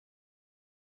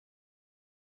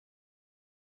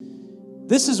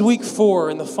This is week 4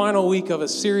 and the final week of a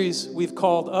series we've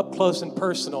called Up Close and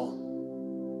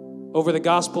Personal over the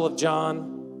Gospel of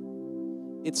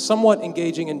John. It's somewhat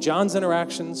engaging in John's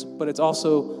interactions, but it's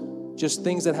also just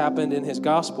things that happened in his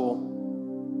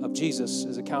gospel of Jesus,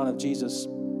 his account of Jesus.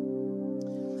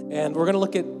 And we're going to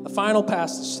look at a final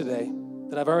passage today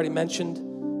that I've already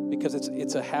mentioned because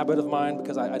it's a habit of mine,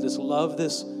 because I just love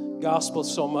this gospel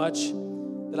so much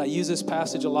that I use this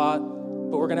passage a lot,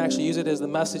 but we're going to actually use it as the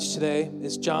message today.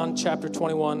 It's John chapter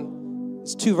 21.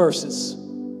 It's 2 verses.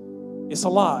 It's a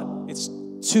lot. It's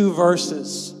 2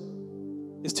 verses.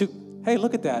 Hey,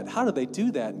 look at that. How did they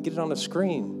do that? Get it on the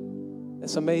screen.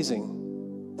 It's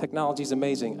amazing. Technology is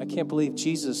amazing. I can't believe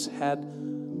Jesus had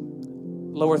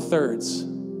lower thirds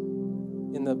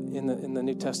in the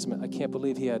New Testament. I can't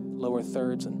believe he had lower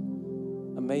thirds,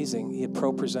 and amazing. He had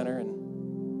Pro Presenter,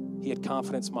 and he had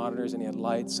confidence monitors, and he had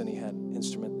lights, and he had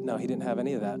instrument. No, he didn't have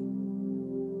any of that,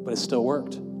 but it still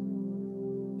worked.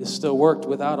 It still worked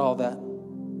without all that.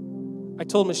 I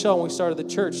told Michelle when we started the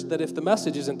church that if the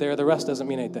message isn't there, the rest doesn't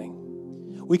mean anything.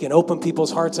 We can open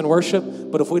people's hearts in worship,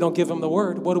 but if we don't give them the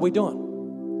word, what are we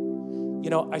doing? You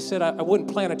know, I said I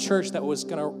wouldn't plant a church that was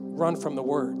going to run from the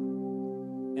word.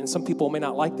 And some people may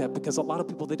not like that, because a lot of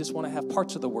people, they just want to have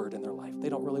parts of the word in their life. They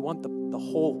don't really want the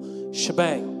whole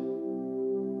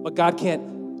shebang. But God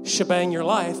can't shebang your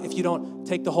life if you don't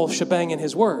take the whole shebang in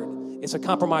his word. It's a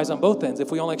compromise on both ends.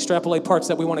 If we only extrapolate parts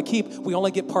that we want to keep, we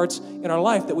only get parts in our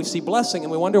life that we see blessing,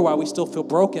 and we wonder why we still feel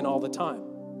broken all the time.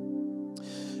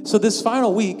 So this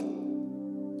final week,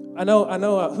 I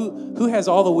know who has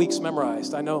all the weeks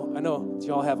memorized. I know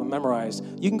you all have them memorized.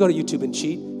 You can go to YouTube and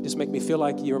cheat. Just make me feel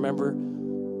like you remember.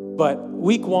 But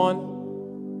week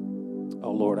 1,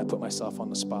 oh Lord, I put myself on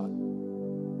the spot.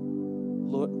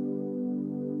 Lord,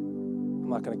 I'm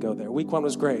not going to go there. Week 1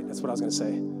 was great. That's what I was going to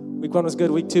say. Week 1 was good.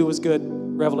 Week 2 was good.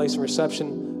 Revelation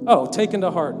reception. Oh, taken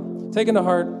to heart. Taken to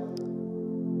heart.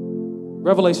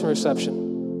 Revelation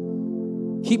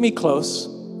reception. Keep me close.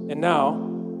 And now,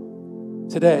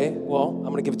 today, well, I'm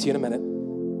going to give it to you in a minute.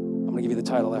 I'm going to give you the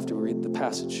title after we read the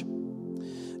passage.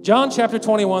 John chapter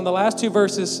 21, the last 2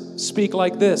 verses speak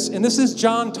like this. And this is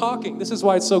John talking. This is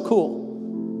why it's so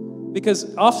cool.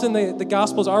 Because often the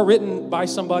Gospels are written by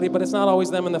somebody, but it's not always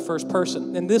them in the first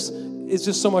person. And this is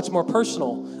just so much more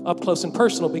personal, up close and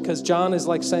personal, because John is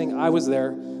like saying, I was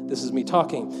there. This is me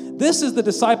talking. This is the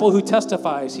disciple who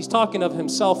testifies. He's talking of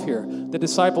himself here, the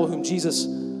disciple whom Jesus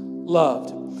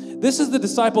loved. This is the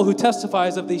disciple who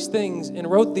testifies of these things and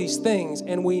wrote these things,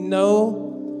 and we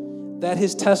know that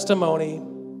his testimony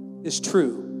is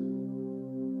true.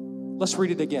 Let's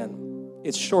read it again.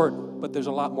 It's short, but there's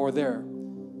a lot more there.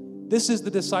 This is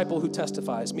the disciple who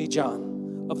testifies, me,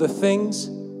 John, of these things,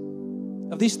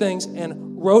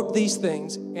 and wrote these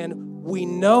things, and we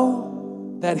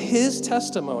know that his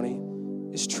testimony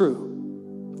is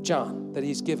true of John that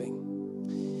he's giving.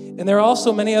 And there are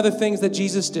also many other things that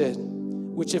Jesus did,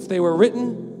 which if they were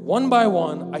written one by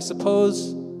one, I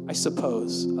suppose, I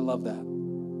love that.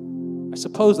 I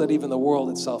suppose that even the world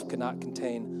itself could not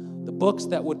contain the books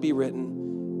that would be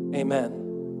written. Amen.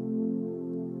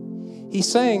 He's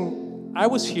saying, I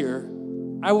was here,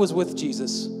 I was with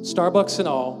Jesus, Starbucks and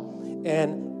all,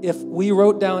 and if we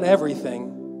wrote down everything,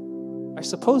 I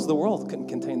suppose the world couldn't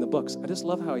contain the books. I just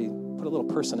love how he put a little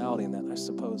personality in that, I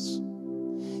suppose.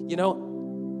 You know,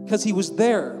 because he was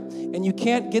there, and you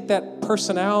can't get that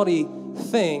personality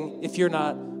thing if you're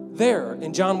not there,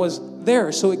 and John was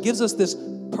there, so it gives us this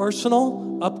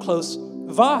personal, up-close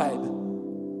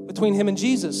vibe between him and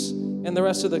Jesus and the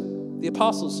rest of the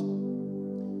apostles.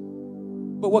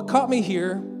 But what caught me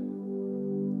here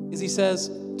is he says,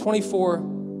 24,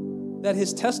 that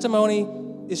his testimony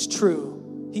is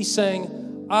true. He's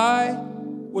saying, I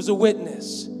was a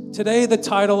witness. Today, the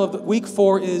title of week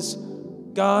 4 is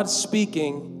God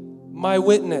speaking, my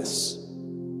witness.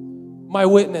 My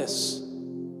witness.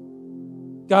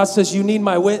 God says, you need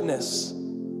my witness.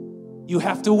 You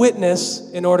have to witness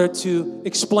in order to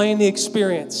explain the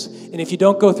experience. And if you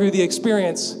don't go through the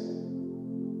experience,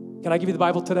 can I give you the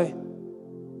Bible today?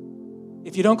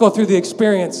 If you don't go through the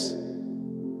experience,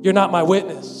 you're not my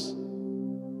witness.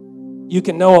 You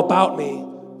can know about me,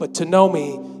 but to know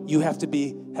me, you have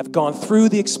gone through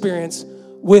the experience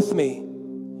with me.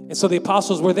 And so the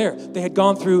apostles were there. They had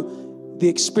gone through the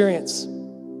experience.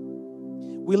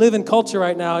 We live in culture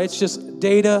right now. It's just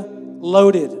data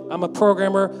loaded. I'm a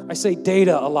programmer. I say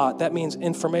data a lot. That means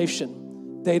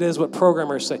information. Data is what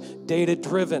programmers say.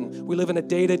 Data-driven. We live in a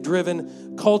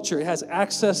data-driven culture. It has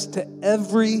access to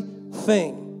everything.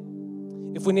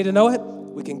 If we need to know it,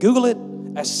 we can Google it.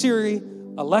 Ask Siri,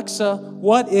 Alexa,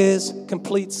 what is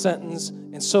complete sentence?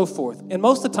 And and so forth. And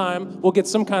most of the time, we'll get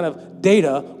some kind of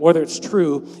data, whether it's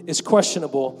true, is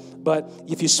questionable. But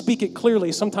if you speak it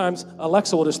clearly, sometimes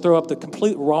Alexa will just throw up the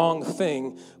complete wrong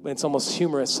thing, when it's almost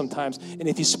humorous sometimes. And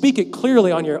if you speak it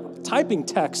clearly on your typing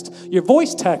text, your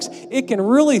voice text, it can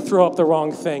really throw up the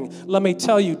wrong thing. Let me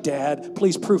tell you, Dad,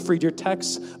 please proofread your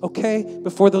texts, okay,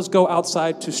 before those go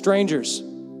outside to strangers.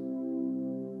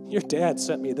 Your dad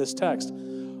sent me this text.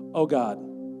 Oh, God.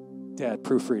 Dad,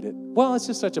 proofread it. Well, it's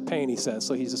just such a pain, he says,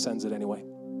 so he just sends it anyway.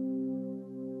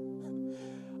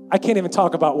 I can't even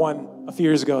talk about one a few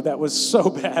years ago that was so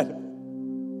bad.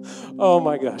 Oh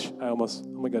my gosh, I almost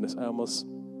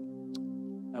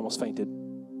fainted.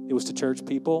 It was to church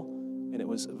people, and it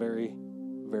was very,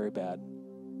 very bad.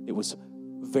 It was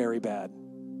very bad.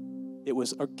 It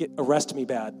was arrest me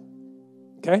bad.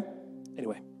 Okay?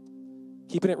 Anyway,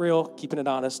 keeping it real, keeping it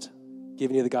honest,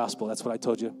 giving you the gospel. That's what I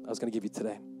told you I was going to give you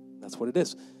today. That's what it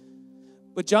is.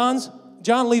 But John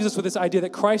leaves us with this idea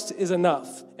that Christ is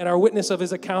enough, and our witness of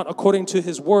his account according to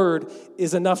his word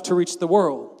is enough to reach the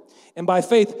world. And by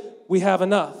faith, we have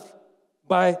enough.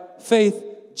 By faith,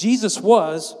 Jesus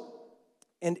was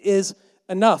and is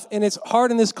enough. And it's hard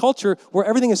in this culture where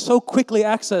everything is so quickly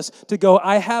accessed to go,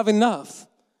 I have enough.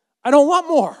 I don't want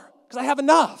more because I have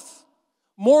enough.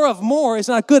 More is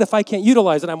not good if I can't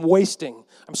utilize it. I'm wasting.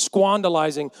 I'm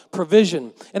squandalizing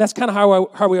provision. And that's kind of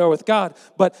how we are with God.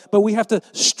 But we have to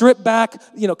strip back,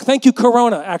 thank you,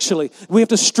 Corona, actually. We have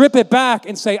to strip it back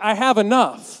and say, I have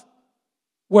enough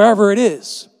wherever it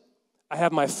is. I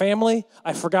have my family.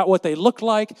 I forgot what they looked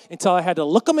like until I had to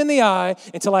look them in the eye,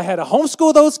 until I had to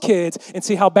homeschool those kids and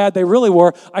see how bad they really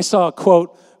were. I saw a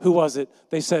quote. Who was it?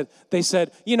 They said,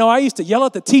 I used to yell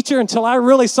at the teacher until I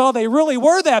really saw they really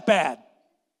were that bad.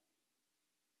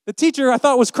 The teacher I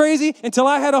thought was crazy until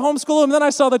I had to homeschool him. And then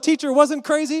I saw the teacher wasn't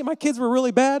crazy. My kids were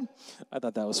really bad. I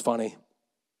thought that was funny.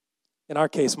 In our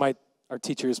case, our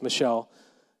teacher is Michelle.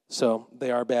 So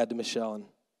they are bad to Michelle. And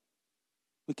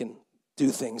we can do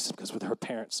things because we're the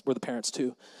parents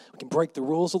too. We can break the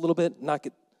rules a little bit, not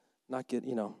get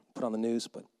put on the news.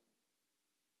 But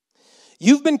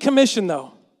you've been commissioned,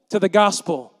 though, to the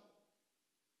gospel.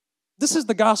 This is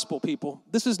the gospel, people.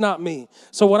 This is not me.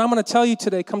 So what I'm going to tell you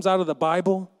today comes out of the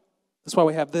Bible. That's why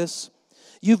we have this.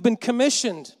 You've been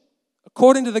commissioned,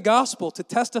 according to the gospel, to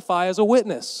testify as a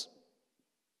witness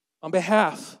on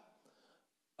behalf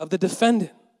of the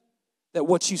defendant that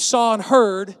what you saw and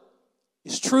heard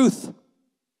is truth.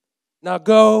 Now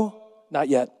go, not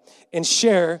yet, and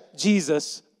share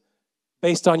Jesus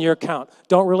based on your account.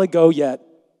 Don't really go yet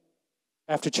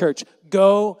after church.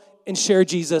 Go and share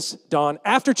Jesus, Dawn,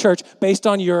 after church based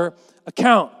on your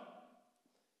account.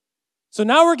 So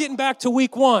now we're getting back to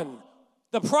week 1.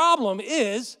 The problem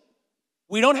is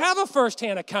we don't have a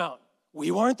firsthand account.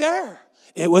 We weren't there.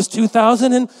 It was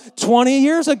 2020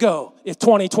 years ago. If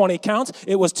 2020 counts,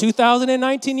 it was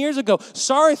 2019 years ago.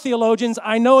 Sorry, theologians,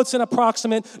 I know it's an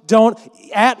approximate. Don't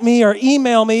at me or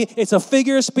email me. It's a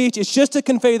figure of speech. It's just to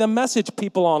convey the message,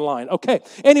 people online. Okay,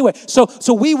 anyway,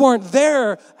 so we weren't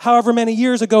there however many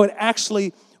years ago it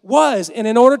actually was. And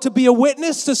in order to be a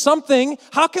witness to something,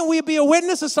 how can we be a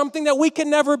witness to something that we can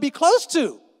never be close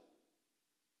to?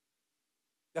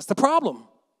 That's the problem.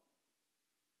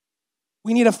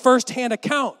 We need a first-hand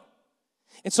account.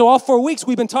 And so all 4 weeks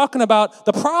we've been talking about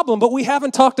the problem, but we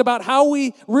haven't talked about how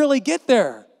we really get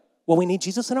there. Well, we need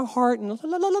Jesus in our heart and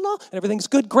and everything's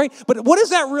good, great. But what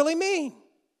does that really mean?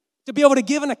 To be able to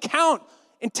give an account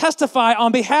and testify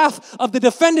on behalf of the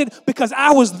defendant because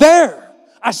I was there.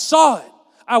 I saw it.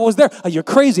 I was there. Oh, you're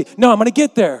crazy. No, I'm going to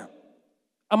get there.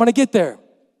 I'm going to get there.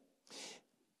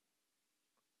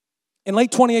 In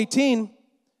late 2018,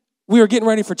 we were getting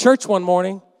ready for church one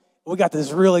morning. We got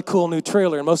this really cool new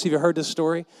trailer, and most of you heard this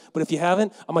story. But if you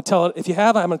haven't, I'm going to tell it. If you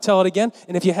have, I'm going to tell it again.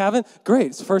 And if you haven't, great.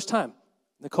 It's the first time.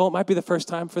 Nicole, it might be the first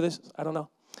time for this. I don't know.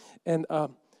 And so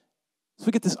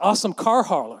we get this awesome car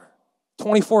hauler,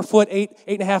 24 foot,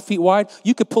 8.5 feet wide.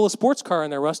 You could pull a sports car in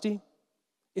there, Rusty.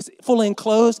 It's fully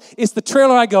enclosed. It's the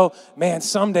trailer I go, man,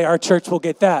 someday our church will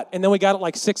get that. And then we got it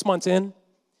like 6 months in.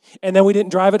 And then we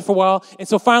didn't drive it for a while. And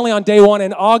so finally on day 1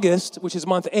 in August, which is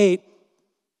month 8,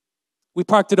 we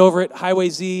parked it over at Highway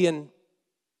Z and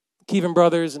Kevin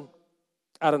Brothers, and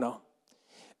I don't know.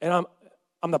 And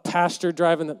I'm the pastor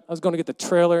driving. I was going to get the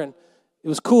trailer, and it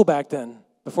was cool back then,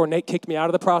 before Nate kicked me out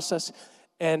of the process.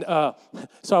 And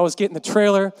so I was getting the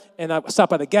trailer, and I stopped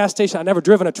by the gas station. I've never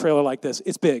driven a trailer like this.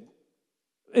 It's big.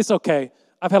 It's okay.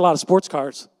 I've had a lot of sports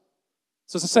cars.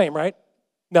 So it's the same, right?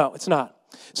 No, it's not.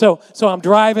 So I'm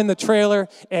driving the trailer,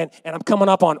 and I'm coming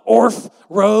up on Orff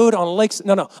Road on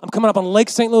I'm coming up on Lake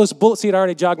St. Louis Boulevard. See, it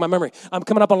already jogged my memory. I'm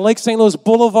coming up on Lake St. Louis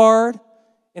Boulevard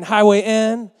in Highway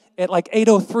N at like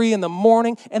 8:03 in the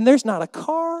morning, and there's not a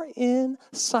car in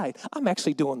sight. I'm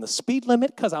actually doing the speed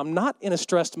limit because I'm not in a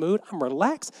stressed mood. I'm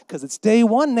relaxed because it's day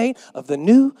one, Nate, of the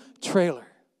new trailer.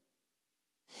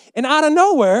 And out of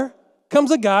nowhere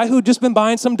comes a guy who'd just been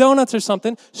buying some donuts or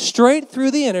something straight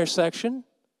through the intersection.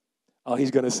 Oh,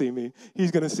 he's going to see me. He's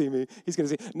going to see me. He's going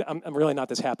to see. No, I'm really not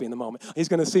this happy in the moment. He's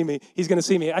going to see me. He's going to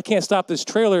see me. I can't stop this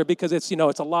trailer because it's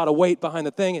a lot of weight behind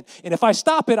the thing. And if I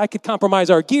stop it, I could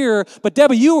compromise our gear. But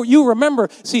Debbie, you remember,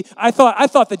 see, I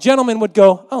thought the gentleman would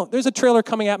go, oh, there's a trailer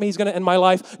coming at me. He's going to end my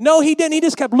life. No, he didn't. He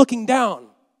just kept looking down.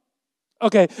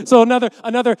 Okay, so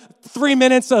another 3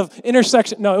 minutes of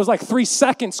intersection. No, it was like 3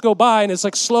 seconds go by, and it's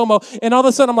like slow-mo. And all of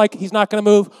a sudden, I'm like, he's not going to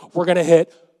move. We're going to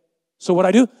hit. So what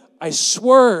I do? I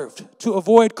swerved to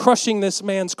avoid crushing this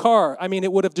man's car. I mean,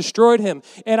 it would have destroyed him.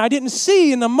 And I didn't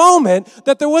see in the moment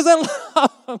that there was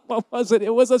what was it? It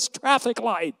was a traffic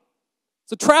light.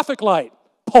 It's a traffic light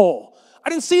pole. I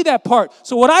didn't see that part.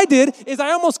 So what I did is I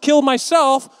almost killed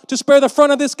myself to spare the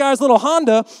front of this guy's little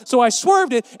Honda. So I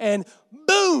swerved it, and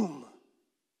boom.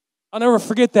 I'll never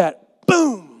forget that.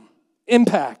 Boom.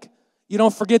 Impact. You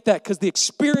don't forget that because the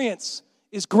experience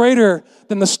is greater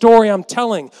than the story I'm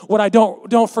telling. What I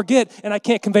don't forget and I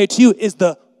can't convey to you is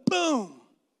the boom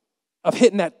of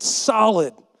hitting that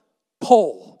solid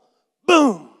pole.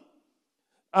 Boom.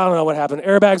 I don't know what happened.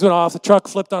 Airbags went off. The truck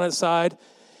flipped on its side.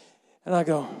 And I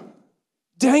go,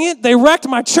 dang it, they wrecked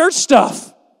my church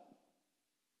stuff.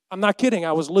 I'm not kidding.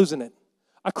 I was losing it.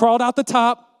 I crawled out the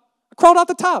top.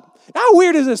 How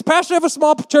weird is this? Pastor of a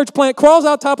small church plant crawls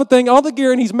out top of the thing, all the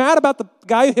gear, and he's mad about the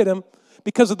guy who hit him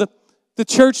because of the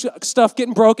church stuff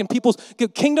getting broke and people's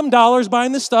kingdom dollars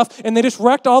buying this stuff, and they just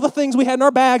wrecked all the things we had in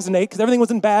our bags, Nate, because everything was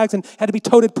in bags and had to be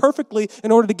toted perfectly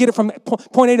in order to get it from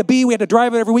point A to B. We had to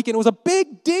drive it every weekend. It was a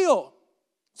big deal.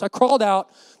 So I crawled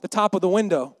out the top of the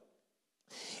window,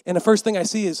 and the first thing I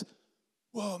see is,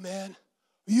 whoa, man,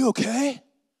 are you okay?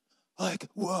 Like,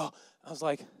 whoa. I was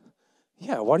like,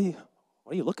 yeah, why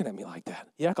are you looking at me like that?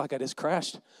 You act like I just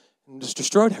crashed and just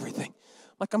destroyed everything.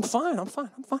 Like, I'm fine,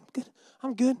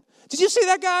 I'm good. Did you see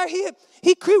that guy?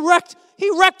 He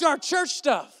wrecked our church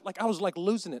stuff. Like, I was like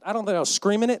losing it. I don't think I was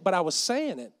screaming it, but I was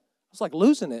saying it. I was like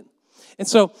losing it. And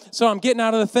so I'm getting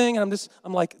out of the thing, and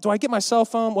I'm like, do I get my cell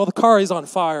phone? Well, the car is on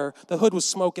fire. The hood was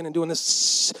smoking and doing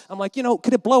this. I'm like,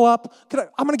 could it blow up?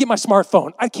 I'm going to get my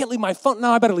smartphone. I can't leave my phone.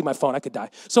 No, I better leave my phone. I could die.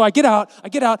 So I get out.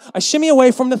 I shimmy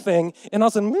away from the thing, and all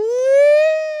of a sudden,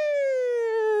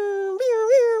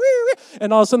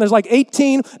 and all of a sudden there's like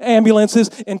 18 ambulances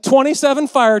and 27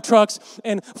 fire trucks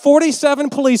and 47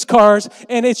 police cars,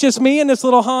 and it's just me and this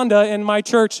little Honda and my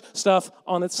church stuff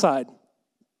on its side.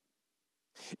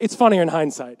 It's funnier in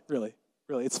hindsight, really.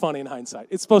 Really, it's funny in hindsight.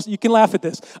 You can laugh at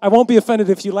this. I won't be offended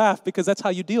if you laugh because that's how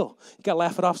you deal. You got to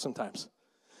laugh it off sometimes.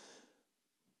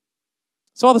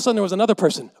 So all of a sudden there was another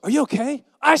person. Are you okay?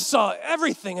 I saw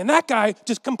everything, and that guy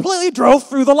just completely drove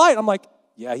through the light. I'm like,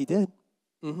 yeah, he did.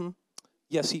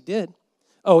 Yes, he did.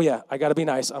 Oh, yeah, I got to be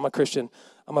nice. I'm a Christian.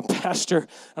 I'm a pastor,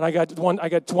 and I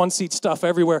got one-seat stuff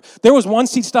everywhere. There was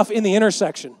one-seat stuff in the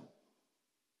intersection.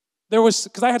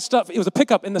 Because I had stuff, it was a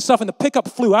pickup, and the stuff in the pickup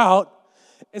flew out.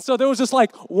 And so there was just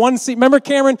like one seat. Remember,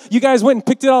 Cameron, you guys went and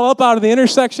picked it all up out of the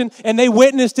intersection, and they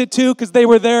witnessed it too because they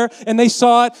were there, and they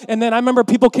saw it. And then I remember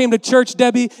people came to church,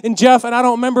 Debbie and Jeff, and I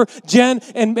don't remember Jen,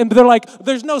 and they're like,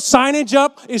 there's no signage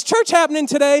up. Is church happening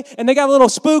today? And they got a little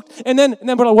spooked. And then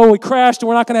we're like, well, we crashed, and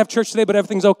we're not going to have church today, but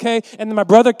everything's okay. And then my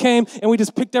brother came, and we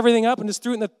just picked everything up and just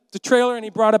threw it in the trailer, and he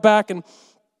brought it back. And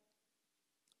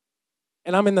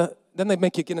I'm in then they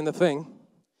make you get in the thing.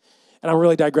 And I'm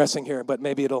really digressing here, but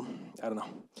maybe I don't know.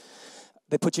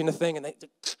 They put you in the thing, and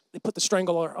they put the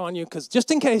strangler on you, because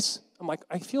just in case, I'm like,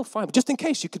 I feel fine, but just in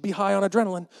case you could be high on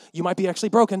adrenaline, you might be actually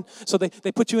broken. So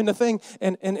they put you in the thing,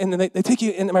 and they take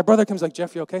you, and my brother comes like,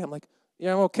 Jeff, you okay? I'm like,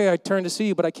 yeah, I'm okay. I turned to see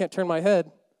you, but I can't turn my head,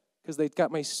 because they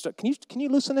got my, can you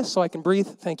loosen this so I can breathe?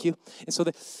 Thank you. And so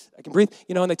I can breathe,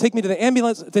 and they take me to the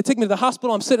ambulance. They take me to the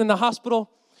hospital. I'm sitting in the hospital,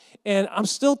 and I'm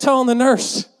still telling the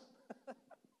nurse,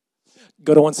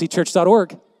 go to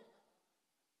oneseatchurch.org.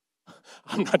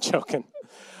 I'm not joking.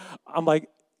 I'm like,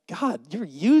 God, you're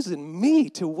using me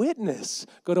to witness.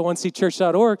 Go to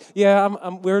oneseatchurch.org. Yeah,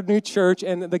 we're a new church,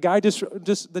 and the guy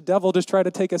the devil just tried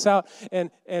to take us out, and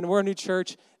we're a new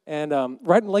church, and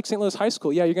right in Lake St. Louis High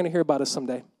School. Yeah, you're going to hear about us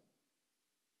someday.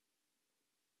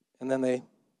 And then they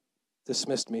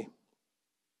dismissed me,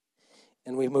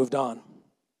 and we moved on.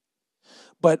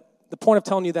 But the point of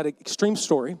telling you that extreme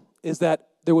story is that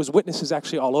there was witnesses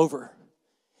actually all over.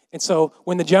 And so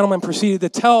when the gentleman proceeded to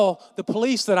tell the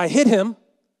police that I hit him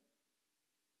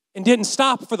and didn't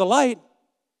stop for the light,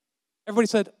 everybody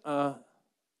said,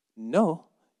 no,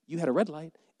 you had a red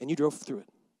light and you drove through it.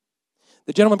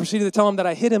 The gentleman proceeded to tell him that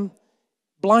I hit him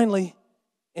blindly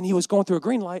and he was going through a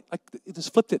green light. I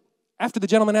just flipped it. After the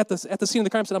gentleman at the scene of the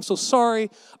crime said, I'm so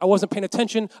sorry, I wasn't paying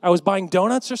attention, I was buying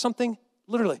donuts or something,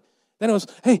 literally. Then it was,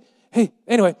 hey,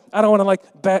 anyway, I don't want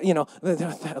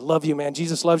to I love you, man,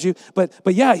 Jesus loves you.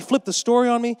 But yeah, he flipped the story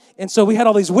on me, and so we had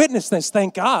all these witnesses,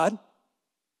 thank God,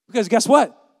 because guess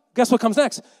what? Guess what comes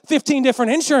next? 15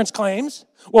 different insurance claims.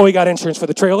 Well, we got insurance for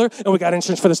the trailer, and we got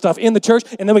insurance for the stuff in the church,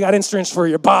 and then we got insurance for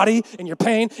your body and your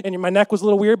pain, and my neck was a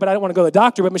little weird, but I didn't want to go to the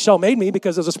doctor, but Michelle made me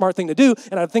because it was a smart thing to do,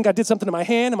 and I think I did something to my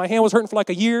hand, and my hand was hurting for like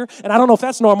a year, and I don't know if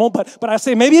that's normal, but I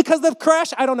say maybe because of the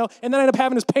crash, I don't know, and then I ended up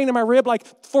having this pain in my rib like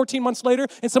 14 months later,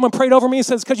 and someone prayed over me and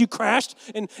says, because you crashed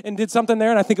and did something there,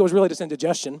 and I think it was really just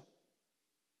indigestion.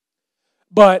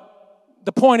 But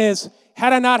the point is,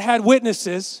 had I not had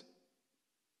witnesses,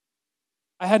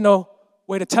 I had no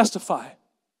way to testify.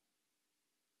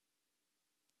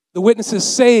 The witnesses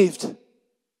saved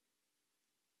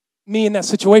me in that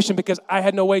situation because I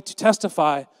had no way to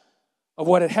testify of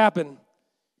what had happened.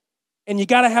 And you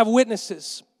got to have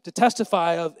witnesses to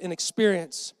testify of an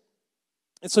experience.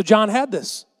 And so John had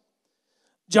this.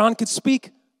 John could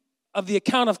speak of the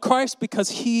account of Christ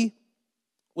because he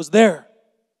was there.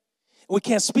 We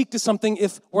can't speak to something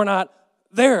if we're not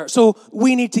there. So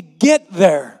we need to get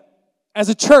there. As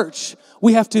a church,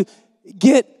 we have to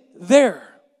get there.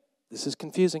 This is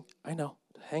confusing. I know.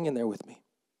 Hang in there with me.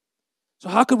 So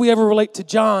how could we ever relate to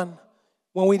John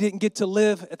when we didn't get to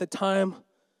live at the time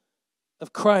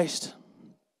of Christ?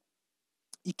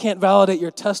 You can't validate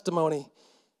your testimony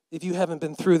if you haven't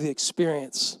been through the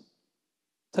experience.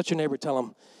 Touch your neighbor, tell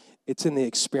him it's in the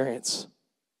experience.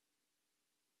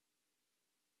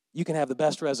 You can have the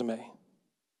best resume,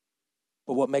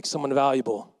 but what makes someone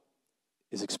valuable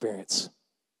is experience.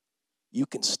 You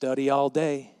can study all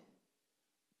day,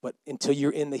 but until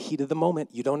you're in the heat of the moment,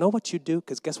 you don't know what you do,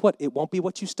 because guess what? It won't be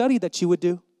what you study that you would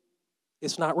do.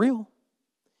 It's not real.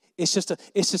 It's just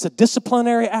a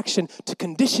disciplinary action to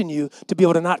condition you to be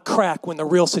able to not crack when the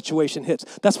real situation hits.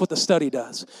 That's what the study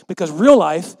does, because real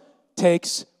life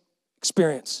takes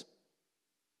experience.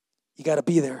 You got to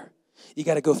be there. You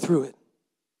got to go through it.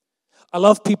 I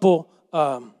love people.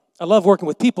 I love working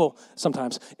with people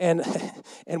sometimes, and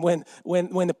when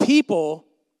the people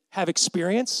have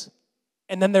experience,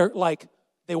 and then they're like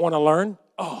they want to learn.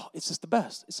 Oh, it's just the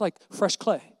best. It's like fresh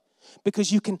clay,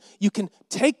 because you can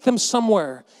take them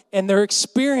somewhere, and their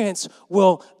experience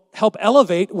will help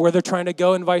elevate where they're trying to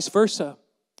go, and vice versa.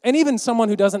 And even someone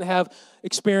who doesn't have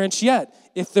experience yet,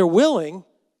 if they're willing,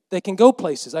 they can go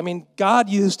places. I mean, God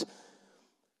used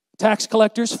tax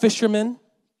collectors, fishermen,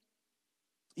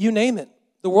 you name it.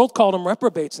 The world called them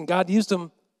reprobates, and God used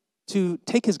them to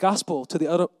take his gospel to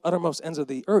the uttermost ends of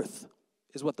the earth,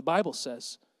 is what the Bible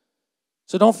says.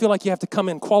 So don't feel like you have to come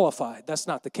in qualified. That's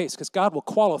not the case, because God will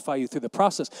qualify you through the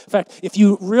process. In fact, if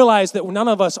you realize that none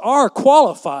of us are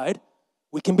qualified,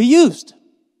 we can be used.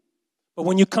 But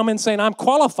when you come in saying, I'm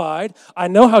qualified, I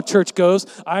know how church goes,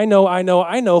 I know,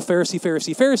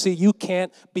 Pharisee, you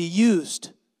can't be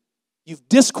used. You've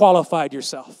disqualified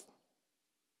yourself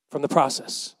from the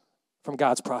process. From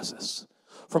God's process,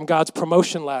 from God's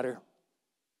promotion ladder.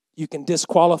 You can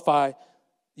disqualify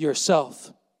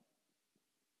yourself.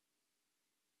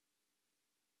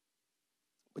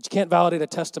 But you can't validate a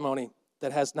testimony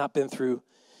that has not been through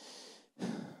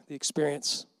the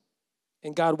experience.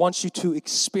 And God wants you to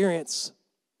experience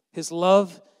his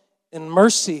love and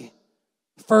mercy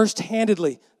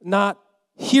first-handedly, not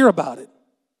hear about it.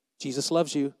 Jesus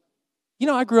loves you. You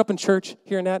know, I grew up in church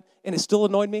hearing that, and it still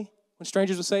annoyed me when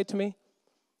strangers would say it to me.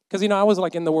 Because, I was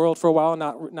like in the world for a while.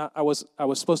 I was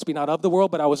supposed to be not of the world,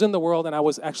 but I was in the world, and I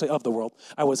was actually of the world.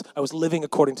 I was living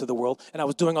according to the world, and I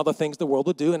was doing all the things the world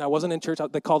would do, and I wasn't in church.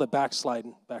 They called it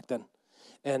backsliding back then.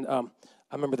 And I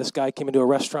remember this guy came into a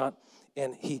restaurant,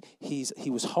 and he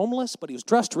was homeless, but he was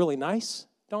dressed really nice,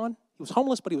 Don. He was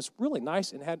homeless, but he was really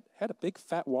nice and had a big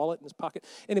fat wallet in his pocket.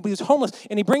 And he was homeless,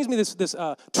 and he brings me this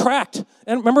tract.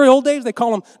 And remember the old days? They call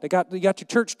them. You got your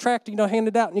church tract,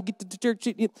 handed out, and you get to the church.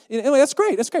 Anyway, that's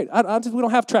great. That's great. We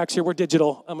don't have tracts here. We're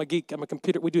digital. I'm a geek. I'm a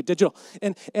computer. We do it digital.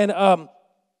 And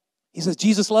he says,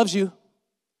 Jesus loves you.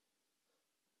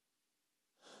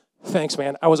 Thanks,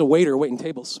 man. I was a waiter waiting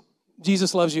tables.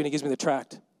 Jesus loves you, and he gives me the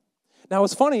tract. Now,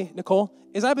 what's funny, Nicole,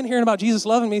 is I've been hearing about Jesus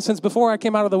loving me since before I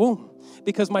came out of the womb.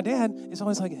 Because my dad is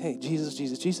always like, hey, Jesus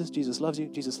loves you,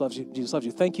 Jesus loves you, Jesus loves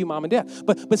you. Thank you, Mom and Dad.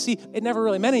 But see, it never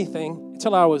really meant anything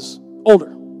until I was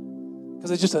older.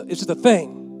 Because it's just a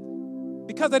thing.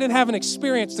 Because I didn't have an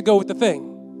experience to go with the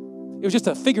thing. It was just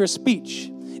a figure of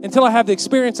speech. Until I have the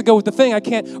experience to go with the thing, I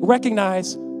can't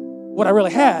recognize what what I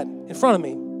really had in front of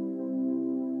me.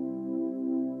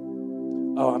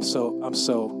 Oh, I'm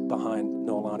so behind,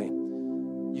 Noelani.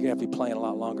 You're going to have to be playing a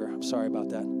lot longer. I'm sorry about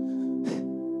that.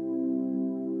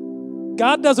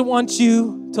 God doesn't want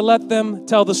you to let them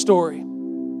tell the story.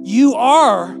 You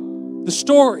are the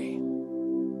story.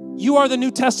 You are the New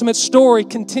Testament story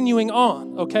continuing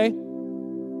on, okay?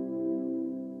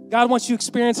 God wants you to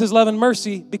experience his love and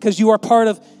mercy because you are part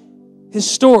of his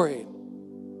story.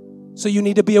 So you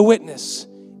need to be a witness.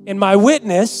 And my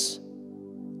witness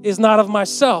is not of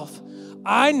myself.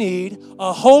 I need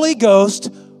a Holy Ghost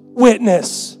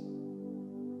witness.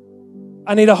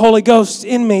 I need a Holy Ghost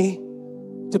in me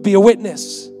to be a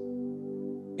witness.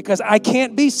 Because I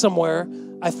can't be somewhere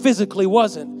I physically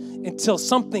wasn't until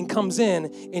something comes in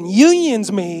and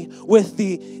unions me with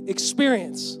the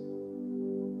experience.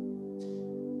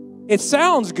 It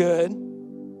sounds good,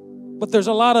 but there's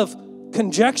a lot of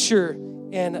conjecture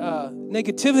and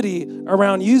negativity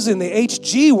around using the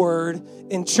HG word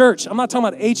in church. I'm not talking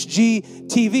about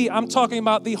HGTV. I'm talking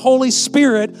about the Holy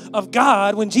Spirit of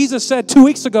God. When Jesus said 2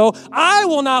 weeks ago, I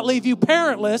will not leave you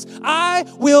parentless. I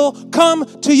will come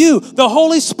to you. The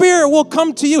Holy Spirit will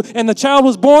come to you. And the child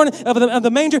was born of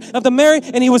the manger of the Mary,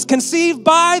 and he was conceived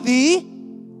by the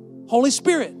Holy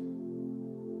Spirit.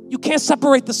 You can't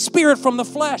separate the Spirit from the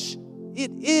flesh.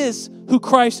 It is who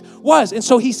Christ was. And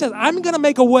so he says, I'm going to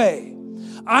make a way.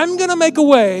 I'm going to make a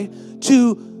way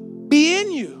to be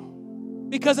in you.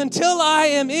 Because until I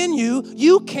am in you,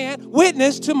 you can't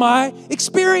witness to my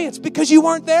experience because you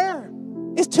weren't there.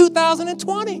 It's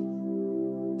 2020.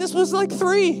 This was like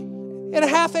 3.5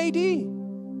 AD.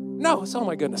 No, oh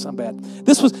my goodness, I'm bad.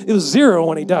 It was 0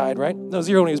 when he died, right? No,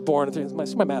 0 when he was born.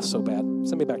 My math's so bad.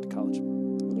 Send me back to college.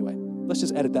 Anyway, let's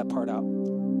just edit that part out.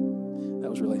 That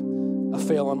was really a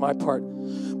fail on my part.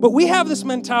 But we have this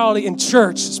mentality in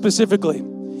church specifically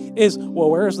is, well,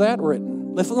 where is that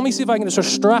written? Let me see if I can just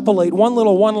extrapolate one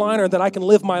little one-liner that I can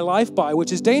live my life by,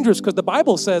 which is dangerous because the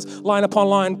Bible says line upon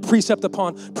line, precept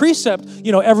upon precept,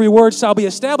 every word shall be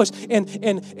established.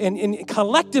 And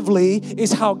collectively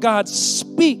is how God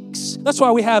speaks. That's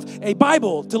why we have a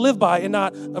Bible to live by and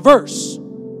not a verse.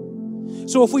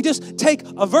 So if we just take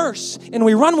a verse and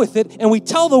we run with it and we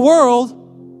tell the world,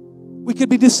 we could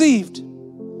be deceived.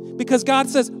 Because God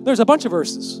says there's a bunch of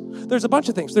verses. There's a bunch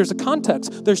of things. There's a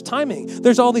context. There's timing.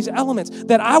 There's all these elements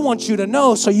that I want you to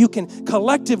know so you can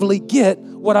collectively get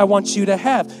what I want you to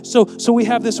have. So we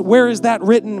have this where is that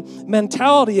written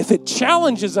mentality. If it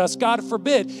challenges us, God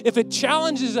forbid, if it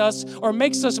challenges us or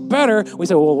makes us better, we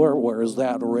say, well, where is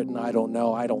that written? I don't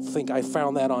know. I don't think I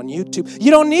found that on YouTube.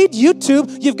 You don't need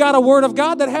YouTube. You've got a word of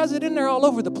God that has it in there all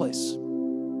over the place.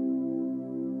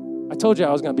 I told you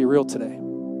I was going to be real today.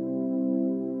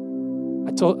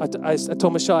 I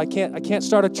told Michelle, I can't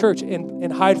start a church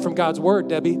and hide from God's word,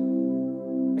 Debbie.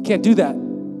 I can't do that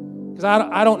because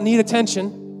I don't need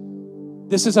attention.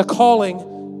 This is a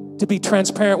calling to be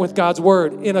transparent with God's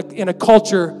word in a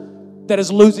culture that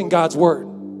is losing God's word,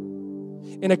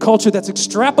 in a culture that's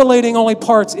extrapolating only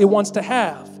parts it wants to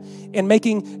have and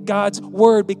making God's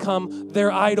word become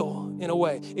their idol in a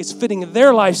way. It's fitting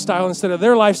their lifestyle instead of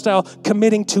their lifestyle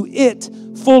committing to it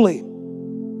fully.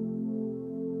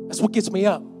 That's what gets me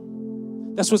up.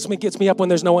 That's what gets me up when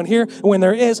there's no one here, when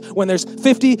there is, when there's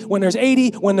 50, when there's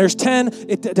 80, when there's 10.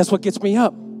 That's what gets me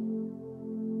up.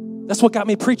 That's what got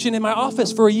me preaching in my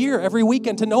office for a year, every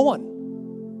weekend to no one.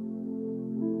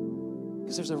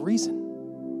 Because there's a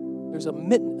reason. There's a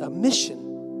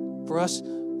mission for us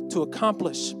to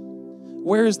accomplish.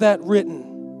 Where is that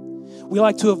written? We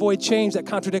like to avoid change that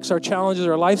contradicts our challenges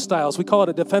or lifestyles. We call it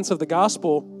a defense of the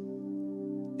gospel.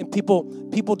 And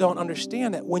people don't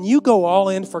understand that. When you go all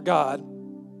in for God,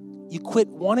 you quit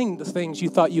wanting the things you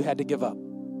thought you had to give up.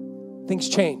 Things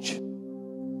change.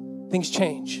 Things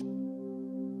change.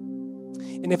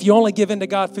 And if you only give in to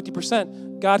God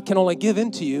 50%, God can only give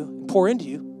into you and pour into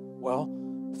you,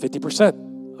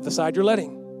 50% of the side you're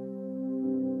letting.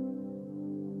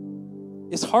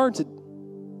 It's hard to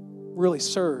really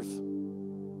serve.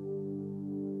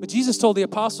 But Jesus told the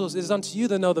apostles, it is unto you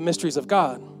to know the mysteries of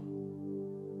God.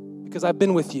 Because I've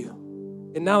been with you.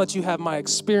 And now that you have my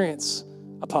experience,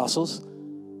 apostles,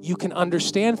 you can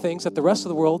understand things that the rest of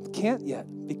the world can't yet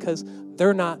because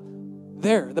they're not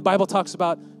there. The Bible talks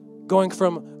about going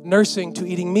from nursing to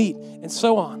eating meat and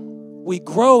so on. We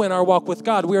grow in our walk with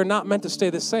God. We are not meant to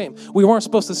stay the same. We weren't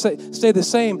supposed to stay the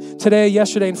same today,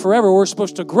 yesterday, and forever. We're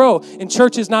supposed to grow. And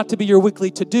church is not to be your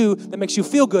weekly to-do that makes you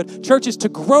feel good. Church is to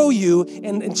grow you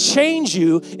and change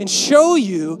you and show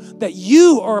you that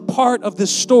you are a part of this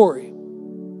story.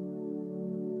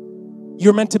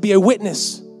 You're meant to be a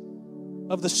witness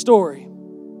of the story.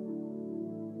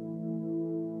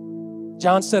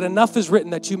 John said, enough is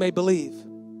written that you may believe.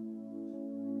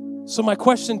 So my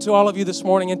question to all of you this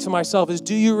morning and to myself is,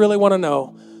 do you really want to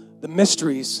know the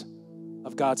mysteries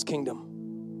of God's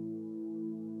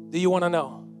kingdom? Do you want to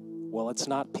know? Well, it's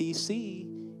not PC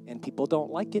and people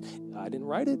don't like it. I didn't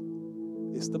write it.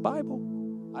 It's the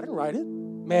Bible. I didn't write it.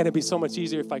 Man, it'd be so much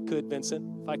easier if I could, Vincent.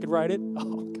 If I could write it.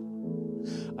 Oh,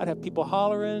 God. I'd have people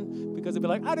hollering because they'd be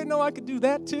like, I didn't know I could do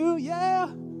that too.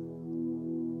 Yeah.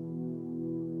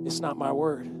 It's not my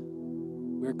word.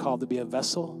 We're called to be a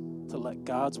vessel to let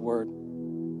God's word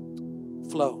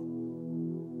flow.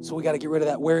 So we got to get rid of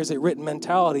that where is it written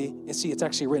mentality and see it's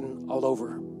actually written all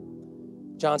over.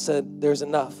 John said there's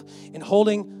enough. And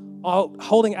holding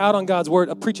out on God's word,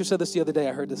 a preacher said this the other day.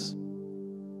 I heard this.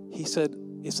 He said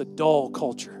it's a dull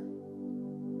culture.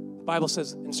 The Bible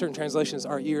says in certain translations,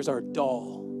 our ears are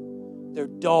dull. They're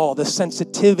dull. The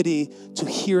sensitivity to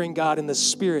hearing God in the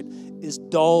Spirit is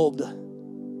dulled.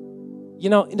 You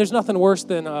know, there's nothing worse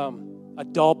than a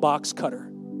dull box cutter.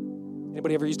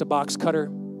 Anybody ever used a box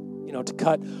cutter, to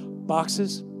cut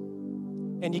boxes?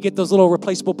 And you get those little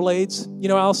replaceable blades,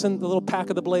 Allison, the little pack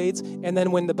of the blades. And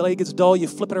then when the blade gets dull, you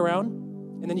flip it around.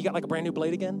 And then you got like a brand new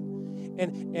blade again.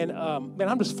 And man,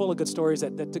 I'm just full of good stories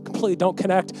that completely don't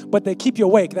connect, but they keep you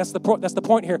awake. That's the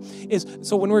point here.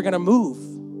 So when we were going to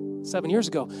move 7 years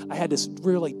ago, I had this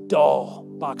really dull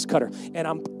box cutter. And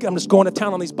I'm just going to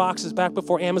town on these boxes back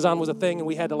before Amazon was a thing. And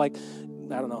we had to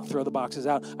throw the boxes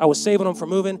out. I was saving them for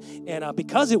moving, and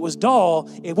because it was dull,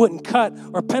 it wouldn't cut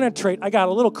or penetrate. I got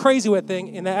a little crazy with it,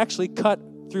 and it actually cut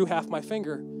through half my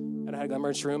finger. And I had to go to the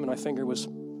emergency room, and my finger was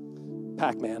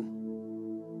Pac-Man.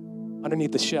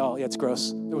 Underneath the shell, yeah, it's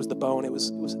gross. There was the bone. It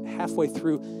was halfway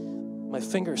through my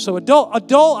finger. So a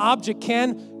dull object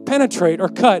can penetrate or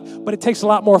cut, but it takes a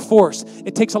lot more force.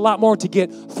 It takes a lot more to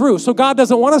get through. So God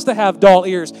doesn't want us to have dull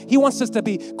ears. He wants us to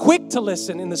be quick to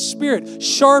listen in the Spirit,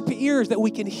 sharp ears that we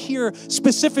can hear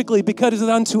specifically, because it is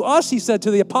unto us, he said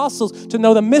to the apostles, to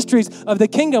know the mysteries of the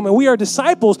kingdom. And we are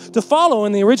disciples to follow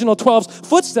in the original 12's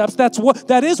footsteps.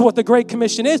 That is what the Great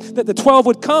Commission is, that the 12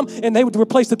 would come and they would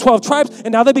replace the 12 tribes,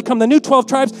 and now they become the new 12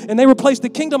 tribes, and they replace the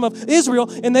kingdom of Israel,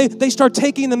 and they start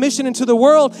taking the mission into the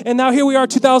world. And now here we are,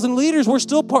 2,000 leaders. We're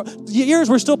still part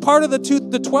of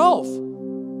the 12.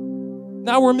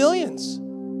 Now we're millions.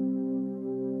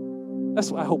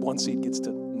 That's why I hope one seed gets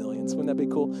to millions. Wouldn't that be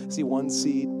cool? See one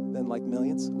seed, then like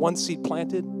millions. One seed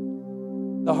planted.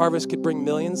 The harvest could bring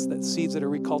millions. That seeds that are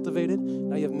recultivated.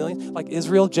 Now you have millions. Like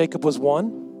Israel, Jacob was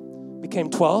one, became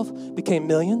 12, became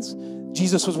millions.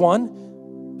 Jesus was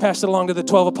one, passed it along to the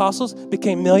 12 apostles,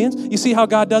 became millions. You see how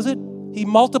God does it? He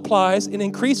multiplies and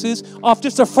increases off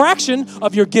just a fraction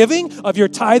of your giving, of your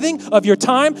tithing, of your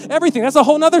time, everything. That's a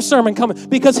whole nother sermon coming,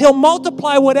 because he'll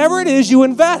multiply whatever it is you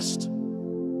invest.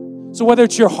 So whether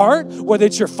it's your heart, whether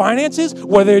it's your finances,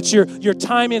 whether it's your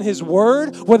time in his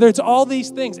word, whether it's all these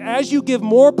things, as you give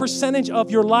more percentage of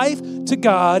your life to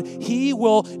God, he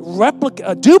will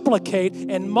duplicate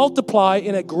and multiply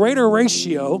in a greater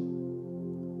ratio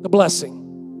the blessing.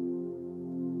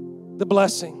 The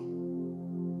blessing.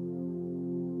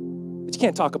 But you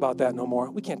can't talk about that no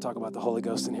more. We can't talk about the Holy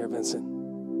Ghost in here, Vincent,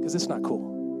 because it's not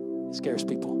cool. It scares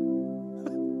people.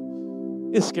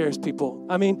 It scares people.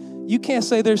 I mean, you can't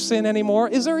say there's sin anymore.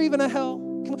 Is there even a hell?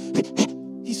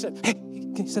 He said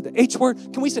the H word.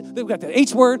 Can we say, we got the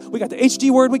H word, we got the HD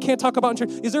word we can't talk about in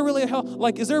church. Is there really a hell?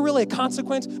 Like, is there really a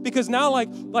consequence? Because now, like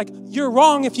you're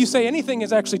wrong if you say anything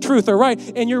is actually truth or right.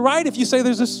 And you're right if you say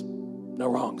there's just no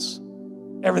wrongs.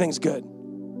 Everything's good.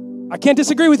 I can't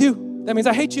disagree with you. That means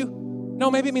I hate you. No,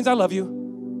 maybe it means I love you,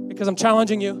 because I'm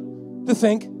challenging you to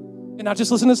think and not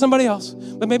just listen to somebody else.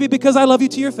 But maybe because I love you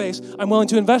to your face, I'm willing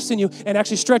to invest in you and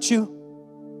actually stretch you.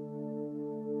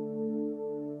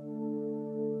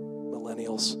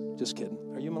 Millennials. Just kidding.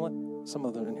 Are you millennial? Some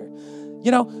of them in here. You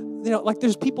know, like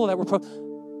there's people that were,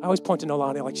 I always point to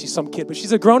Nolani like she's some kid, but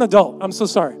she's a grown adult. I'm so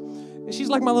sorry. She's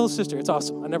like my little sister. It's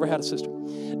awesome. I never had a sister.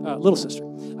 Little sister.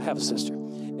 I have a sister.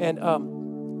 And,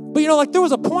 but like there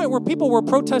was a point where people were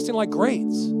protesting like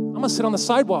grades. I'm going to sit on the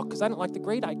sidewalk because I didn't like the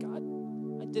grade I got.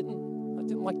 I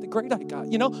didn't like the grade I got.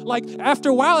 Like after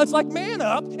a while, it's like, man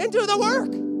up and do the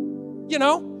work.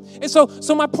 And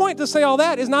so my point to say all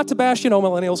that is not to bash,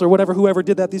 millennials or whatever, whoever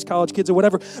did that, these college kids or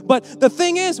whatever. But the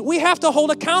thing is, we have to hold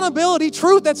accountability,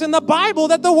 truth that's in the Bible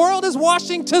that the world is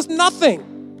washing to nothing.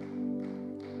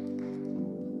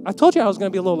 I told you I was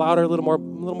going to be a little louder, a little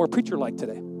more preacher-like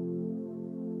today.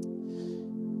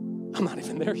 I'm not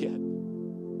even there yet.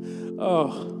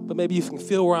 Oh, but maybe you can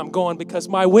feel where I'm going, because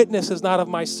my witness is not of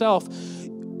myself.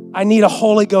 I need a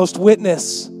Holy Ghost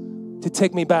witness to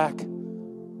take me back,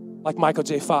 like Michael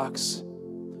J. Fox,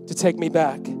 to take me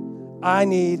back I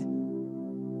need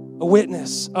a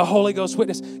witness, a Holy Ghost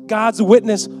witness. God's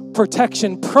witness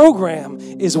protection program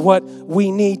is what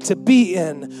we need to be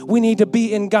in. We need to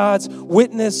be in God's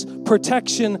witness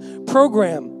protection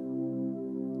program.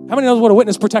 How many knows what a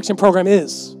witness protection program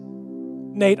is?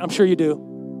 Nate, I'm sure you do.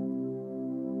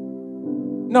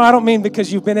 No, I don't mean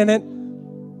because you've been in it.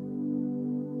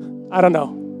 I don't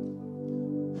know.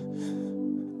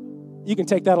 You can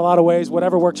take that a lot of ways.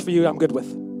 Whatever works for you, I'm good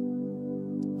with.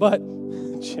 But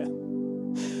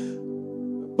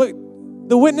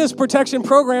the witness protection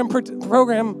program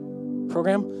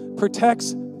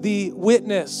protects the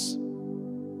witness.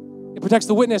 It protects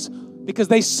the witness because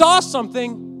they saw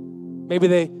something. Maybe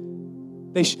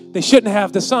they shouldn't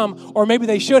have to some, or maybe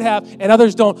they should have, and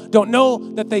others don't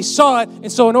know that they saw it.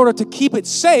 And so in order to keep it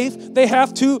safe, they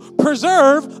have to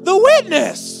preserve the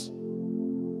witness.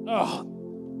 Oh,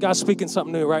 God's speaking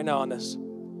something new right now on this.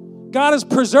 God is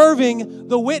preserving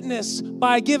the witness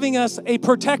by giving us a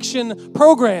protection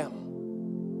program.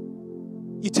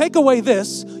 You take away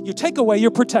this, you take away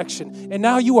your protection, and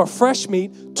now you are fresh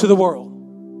meat to the world.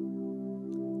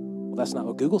 Well, that's not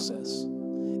what Google says.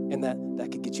 And that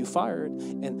could get you fired,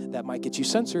 and that might get you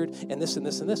censored, and this and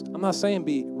this and this. I'm not saying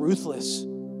be ruthless.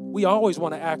 We always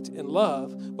want to act in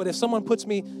love. But if someone puts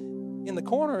me in the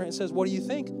corner and says, what do you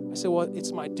think? I say, well,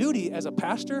 it's my duty as a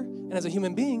pastor and as a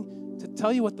human being to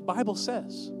tell you what the Bible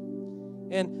says.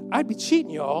 And I'd be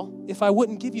cheating y'all if I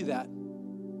wouldn't give you that.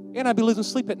 And I'd be losing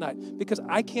sleep at night because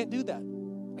I can't do that.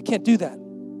 I can't do that.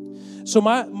 So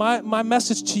my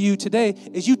message to you today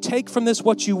is you take from this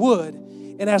what you would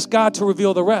and ask God to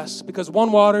reveal the rest, because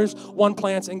one waters, one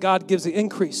plants, and God gives the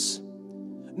increase.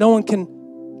 No one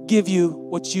can give you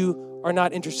what you are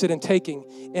not interested in taking.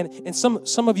 And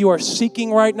some of you are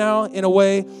seeking right now in a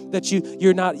way that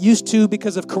you're not used to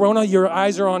because of Corona. Your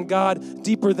eyes are on God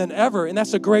deeper than ever, and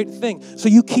that's a great thing. So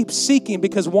you keep seeking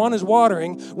because one is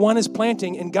watering, one is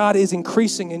planting, and God is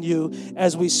increasing in you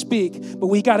as we speak. But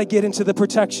we got to get into the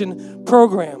protection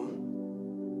program.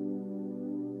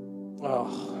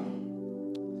 Oh.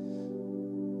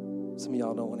 Some of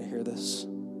y'all don't want to hear this.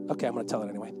 Okay, I'm going to tell it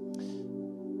anyway.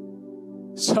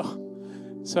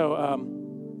 So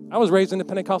I was raised in a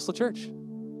Pentecostal church.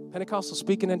 Pentecostal,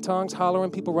 speaking in tongues,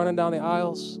 hollering, people running down the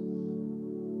aisles,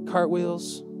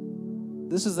 cartwheels.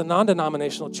 This is a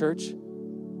non-denominational church,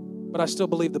 but I still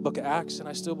believe the book of Acts, and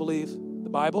I still believe the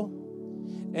Bible.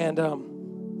 And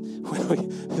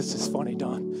this is funny,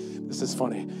 Don. This is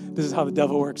funny. This is how the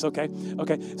devil works, okay?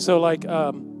 So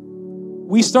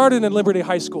we started in Liberty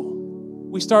High School.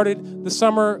 We started the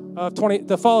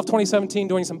fall of 2017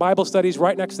 doing some Bible studies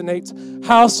right next to Nate's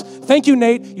house. Thank you,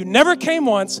 Nate. You never came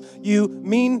once, you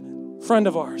mean friend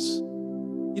of ours.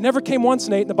 You never came once,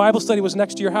 Nate, and the Bible study was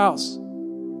next to your house.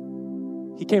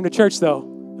 He came to church, though,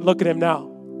 and look at him now.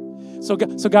 So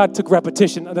God took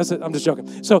repetition. That's it. I'm just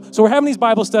joking. So we're having these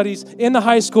Bible studies in the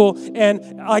high school,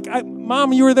 and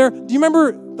Mom, you were there. Do you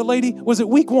remember the lady? Was it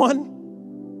week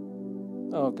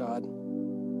 1? Oh, God.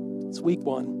 It's week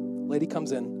 1. Lady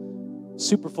comes in,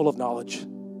 super full of knowledge,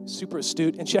 super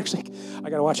astute, and she actually, I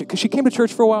got to watch it, because she came to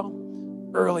church for a while,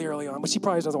 early on, but she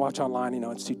probably doesn't watch online,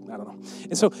 it's too, I don't know.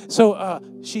 And so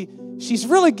she's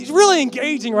really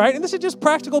engaging, right? And this is just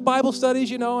practical Bible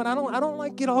studies, and I don't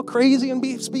like get all crazy and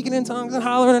be speaking in tongues and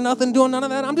hollering and nothing, doing none of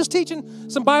that. I'm just teaching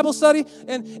some Bible study,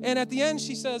 and at the end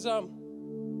she says,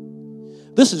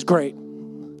 this is great.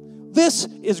 This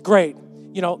is great.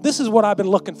 This is what I've been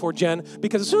looking for, Jen,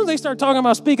 because as soon as they start talking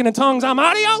about speaking in tongues, I'm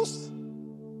adios.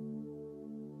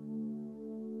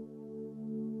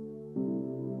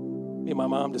 Me and my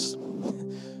mom just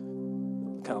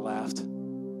kind of laughed.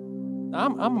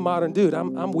 I'm a modern dude.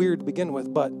 I'm weird to begin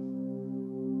with, but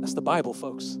that's the Bible,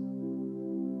 folks.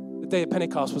 The day of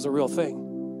Pentecost was a real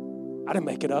thing. I didn't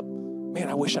make it up. Man,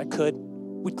 I wish I could.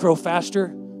 We'd grow faster,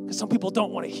 because some people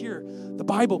don't want to hear the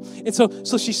Bible. And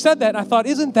so she said that, and I thought,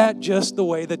 isn't that just the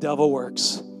way the devil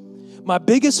works? My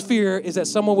biggest fear is that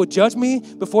someone would judge me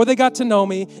before they got to know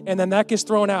me, and then that gets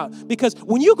thrown out. Because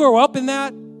when you grow up in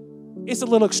that, it's a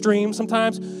little extreme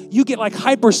sometimes. You get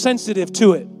hypersensitive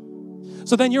to it.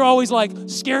 So then you're always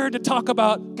scared to talk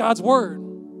about God's word.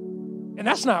 And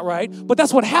that's not right, but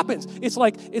that's what happens. It's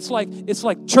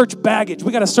like church baggage.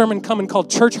 We got a sermon coming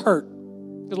called Church Hurt.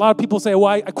 A lot of people say, well,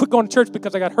 I quit going to church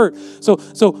because I got hurt.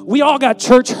 So we all got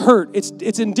church hurt.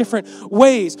 It's in different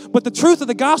ways. But the truth of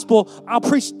the gospel, I'll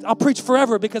preach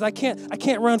forever, because I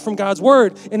can't run from God's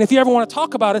word. And if you ever want to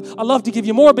talk about it, I'd love to give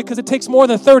you more, because it takes more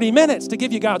than 30 minutes to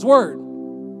give you God's word.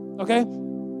 Okay?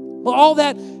 Well, all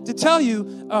that to tell you,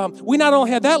 we not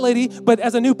only had that lady, but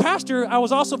as a new pastor, I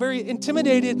was also very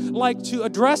intimidated, like to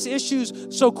address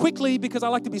issues so quickly because I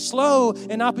like to be slow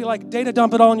and not be like data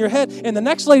dump it all in your head. And the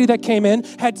next lady that came in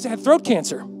had throat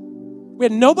cancer. We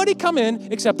had nobody come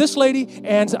in except this lady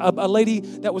and a lady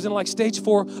that was in like stage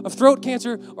 4 of throat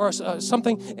cancer or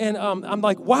something. And I'm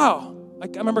like, wow. I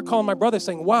remember calling my brother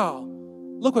saying, wow,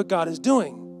 look what God is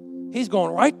doing. He's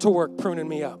going right to work pruning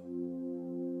me up.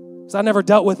 Because I never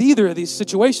dealt with either of these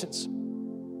situations.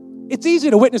 It's easy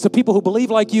to witness to people who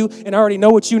believe like you and already know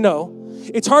what you know.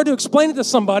 It's hard to explain it to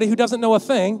somebody who doesn't know a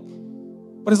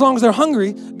thing. But as long as they're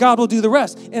hungry, God will do the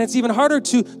rest. And it's even harder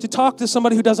to talk to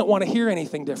somebody who doesn't want to hear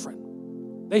anything different.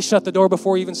 They shut the door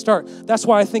before you even start. That's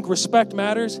why I think respect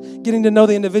matters. Getting to know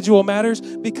the individual matters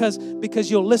because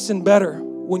you'll listen better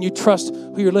when you trust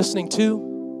who you're listening to.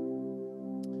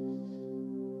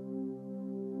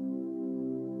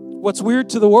 What's weird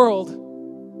to the world,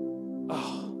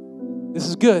 this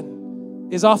is good,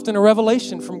 is often a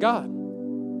revelation from God.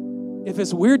 If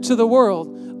it's weird to the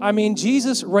world, I mean,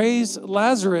 Jesus raised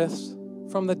Lazarus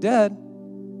from the dead.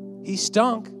 He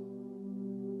stunk.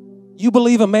 You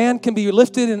believe a man can be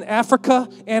lifted in Africa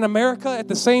and America at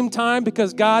the same time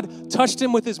because God touched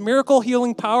him with his miracle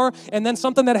healing power, and then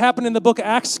something that happened in the book of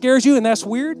Acts scares you, and that's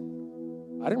weird?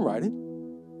 I didn't write it.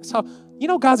 That's how,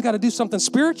 God's got to do something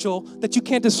spiritual that you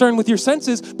can't discern with your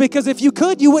senses, because if you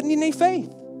could, you wouldn't need any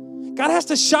faith. God has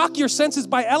to shock your senses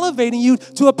by elevating you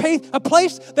to a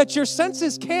place that your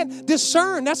senses can't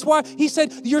discern. That's why he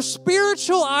said, your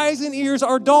spiritual eyes and ears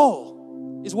are dull.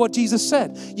 Is what Jesus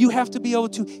said. You have to be able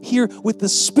to hear with the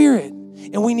Spirit,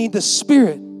 and we need the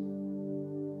Spirit.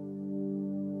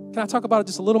 Can I talk about it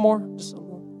just a little more? Just a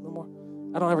little more.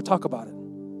 I don't ever talk about it.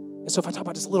 And so if I talk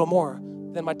about it just a little more,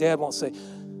 then my dad won't say,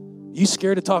 you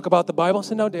scared to talk about the Bible? I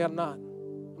said, no, Dad, I'm not.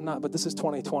 But this is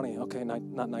 2020, okay, not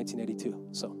 1982.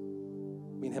 So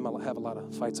me and him have a lot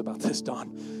of fights about this,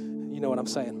 Don. You know what I'm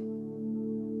saying.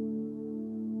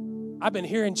 I've been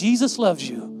hearing Jesus loves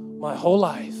you my whole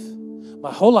life.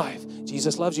 My whole life,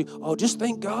 Jesus loves you. Oh, just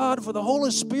thank God for the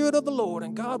Holy Spirit of the Lord,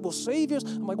 and God will save you.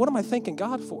 I'm like, what am I thanking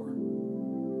God for?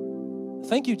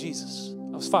 Thank you, Jesus.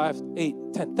 I was 5, 8,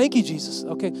 10. Thank you, Jesus.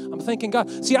 Okay, I'm thanking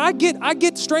God. See, I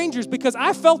get strangers because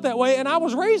I felt that way, and I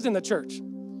was raised in the church,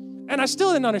 and I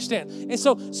still didn't understand. And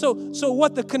so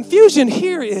what the confusion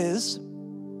here is,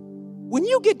 when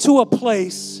you get to a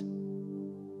place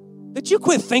that you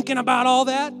quit thinking about all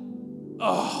that,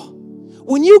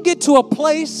 when you get to a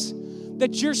place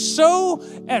that you're so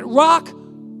at rock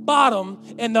bottom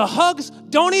and the hugs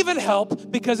don't even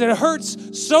help because it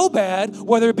hurts so bad,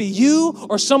 whether it be you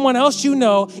or someone else you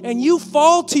know, and you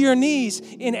fall to your knees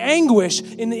in anguish,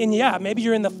 maybe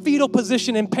you're in the fetal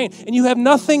position in pain, and you have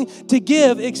nothing to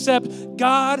give except,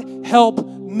 God, help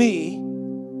me.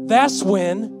 That's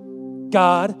when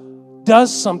God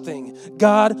does something.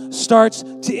 God starts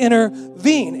to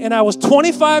intervene. And I was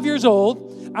 25 years old,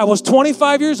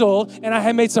 and I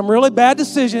had made some really bad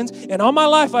decisions. And all my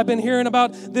life, I've been hearing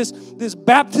about this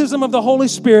baptism of the Holy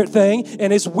Spirit thing,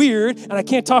 and it's weird. And I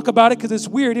can't talk about it because it's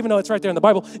weird, even though it's right there in the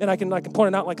Bible, and I can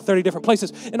point it out like 30 different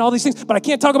places and all these things. But I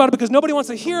can't talk about it because nobody wants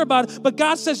to hear about it. But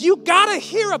God says you gotta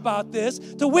hear about this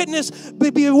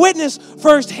to be a witness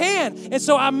firsthand. And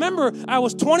so I remember I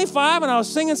was 25 and I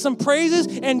was singing some praises,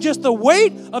 and just the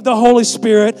weight of the Holy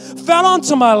Spirit fell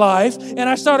onto my life, and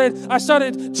I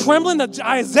started trembling.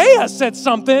 Isaiah said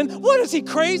something. What, is he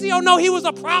crazy? Oh no, he was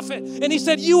a prophet. And he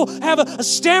said, you will have a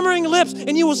stammering lips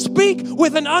and you will speak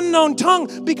with an unknown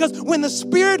tongue, because when the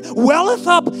Spirit welleth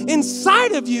up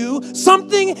inside of you,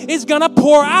 something is going to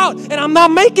pour out. And I'm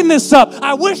not making this up.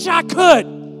 I wish I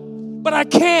could, but I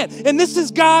can't. And this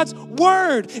is God's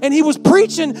word. And he was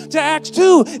preaching to Acts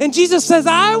 2. And Jesus says,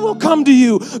 I will come to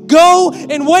you. Go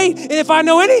and wait. And if I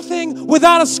know anything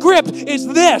without a script, it's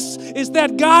this, is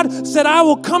that God said, I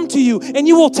will come to you and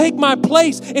you will take my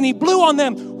place. And he blew on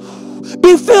them.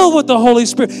 Be filled with the Holy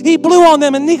Spirit. He blew on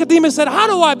them, and Nicodemus said, how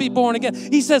do I be born again?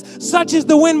 He says, such as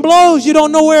the wind blows, you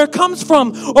don't know where it comes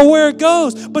from or where it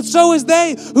goes, but so is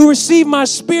they who receive my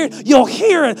Spirit. You'll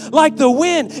hear it like the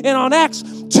wind. And on Acts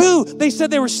 2, they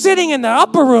said they were sitting in the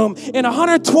upper room, and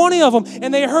 120 of them,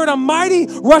 and they heard a mighty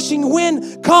rushing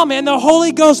wind come, and the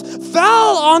Holy Ghost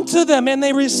fell onto them, and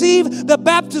they received the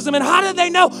baptism. And how did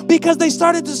they know? Because they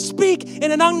started to speak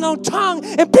in an unknown tongue,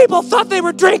 and people thought they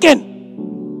were drinking.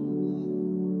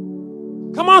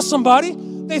 Come on, somebody.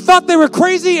 They thought they were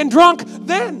crazy and drunk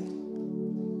then.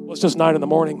 Well, it's just 9 in the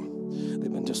morning.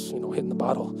 They've been just, hitting the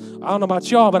bottle. I don't know about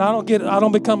y'all, but I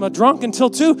don't become a drunk until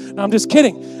 2. No, I'm just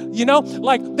kidding. You know,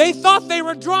 like they thought they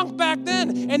were drunk back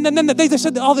then. And then they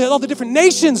said all the different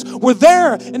nations were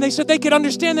there, and they said they could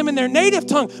understand them in their native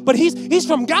tongue. But he's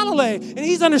from Galilee, and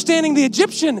he's understanding the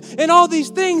Egyptian and all these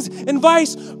things, and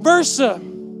vice versa.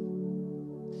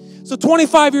 So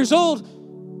 25 years old,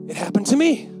 it happened to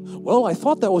me. Well, I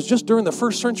thought that was just during the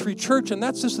first century church, and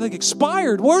that's just like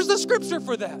expired. Where's the scripture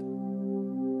for that?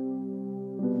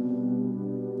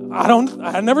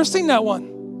 I had never seen that one.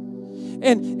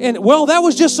 And well, that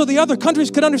was just so the other countries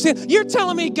could understand. You're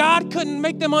telling me God couldn't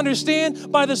make them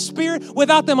understand by the Spirit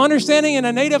without them understanding in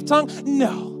a native tongue?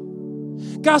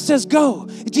 No. God says, go.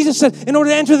 Jesus said, in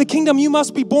order to enter the kingdom, you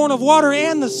must be born of water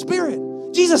and the Spirit.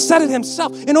 Jesus said it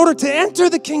himself. In order to enter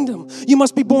the kingdom, you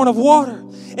must be born of water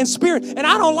and Spirit. And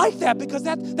I don't like that because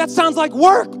that sounds like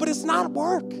work, but it's not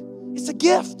work. It's a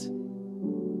gift.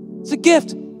 It's a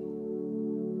gift.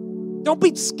 Don't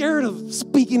be scared of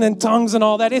speaking in tongues and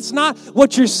all that. It's not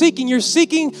what you're seeking. You're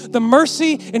seeking the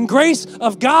mercy and grace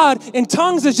of God. And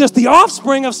tongues is just the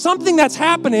offspring of something that's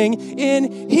happening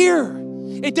in here.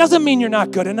 It doesn't mean you're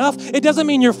not good enough. It doesn't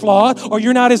mean you're flawed or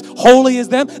you're not as holy as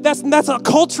them. That's a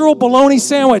cultural bologna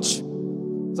sandwich.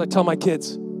 As I tell my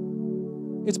kids,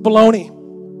 it's bologna.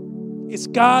 It's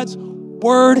God's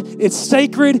word. It's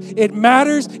sacred. It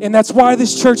matters. And that's why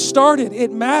this church started.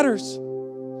 It matters.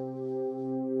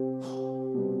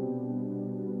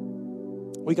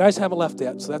 We guys haven't left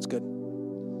yet, so that's good.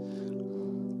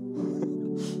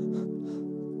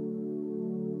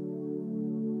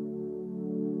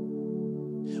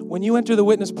 When you enter the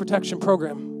witness protection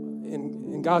program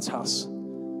in God's house,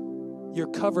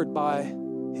 you're covered by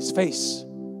his face.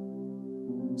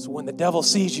 So when the devil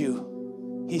sees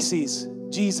you, he sees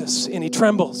Jesus and he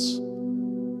trembles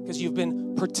because you've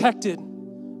been protected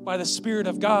by the Spirit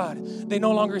of God. They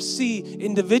no longer see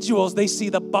individuals, they see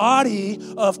the body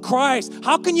of Christ.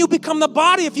 How can you become the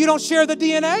body if you don't share the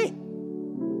DNA?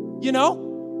 You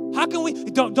know? How can we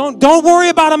don't worry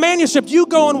about a manuscript. You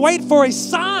go and wait for a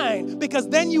sign because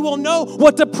then you will know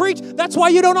what to preach. That's why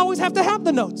you don't always have to have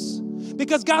the notes.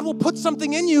 Because God will put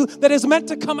something in you that is meant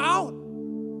to come out.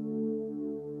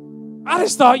 I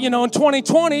just thought, in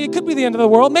 2020, it could be the end of the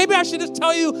world. Maybe I should just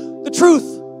tell you the truth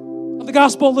of the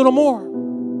gospel a little more.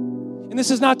 And this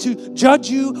is not to judge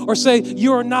you or say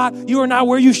you are not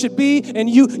where you should be and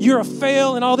you're a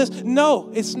fail and all this. No,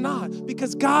 it's not.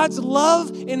 Because God's love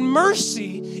and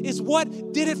mercy is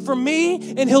what did it for me,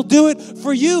 and he'll do it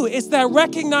for you. It's that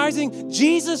recognizing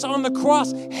Jesus on the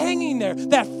cross hanging there,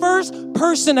 that first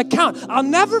person account. I'll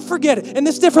never forget it. And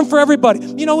it's different for everybody.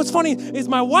 What's funny is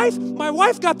my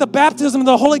wife got the baptism of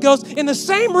the Holy Ghost in the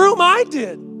same room I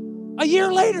did a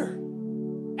year later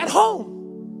at home.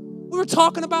 We were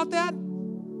talking about that.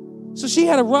 So she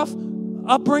had a rough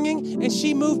upbringing, and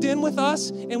she moved in with us,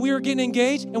 and we were getting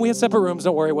engaged, and we had separate rooms.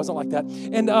 Don't worry, it wasn't like that.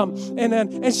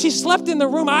 And she slept in the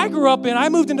room I grew up in. I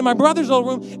moved into my brother's old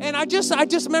room, and I just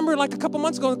remember like a couple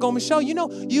months ago going, Michelle,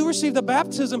 you received the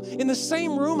baptism in the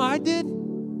same room I did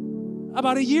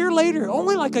about a year later,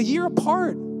 only like a year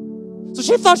apart. So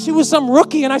she thought she was some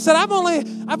rookie, and I said, I've only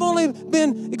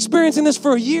been experiencing this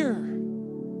for a year.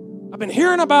 I've been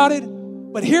hearing about it.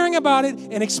 But hearing about it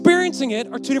and experiencing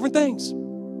it are two different things.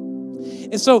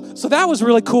 And so that was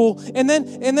really cool. And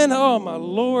then, oh my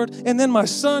Lord. And then my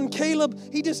son, Caleb,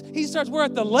 he starts, we're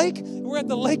at the lake. We're at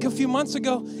the lake a few months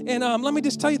ago. And let me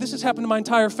just tell you, this has happened to my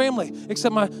entire family,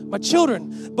 except my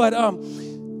children. But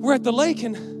we're at the lake,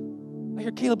 and I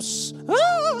hear Caleb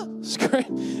scream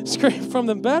from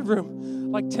the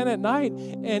bedroom, like 10 at night.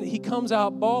 And he comes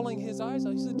out bawling his eyes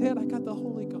out. He said, Dad, I got the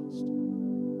Holy Ghost.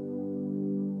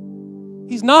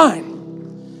 He's 9.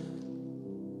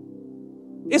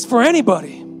 It's for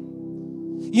anybody.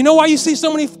 You know why you see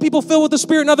so many people filled with the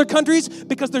Spirit in other countries?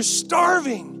 Because they're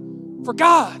starving for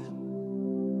God.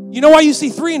 You know why you see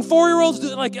 3- and 4-year-olds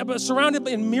like surrounded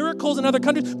in miracles in other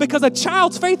countries? Because a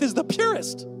child's faith is the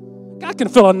purest. God can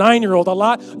fill a 9-year-old a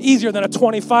lot easier than a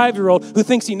 25-year-old who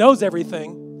thinks he knows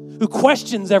everything, who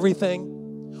questions everything.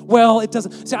 Well, it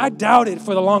doesn't. See, I doubted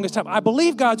for the longest time. I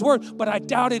believe God's word, but I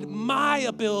doubted my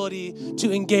ability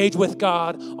to engage with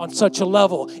God on such a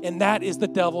level. And that is the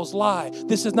devil's lie.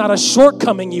 This is not a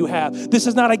shortcoming you have. This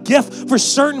is not a gift for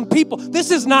certain people.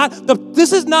 This is not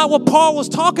what Paul was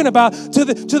talking about to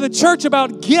the church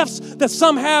about gifts that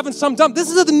some have and some don't.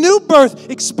 This is the new birth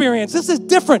experience. This is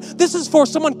different. This is for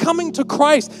someone coming to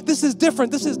Christ. This is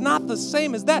different. This is not the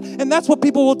same as that. And that's what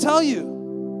people will tell you.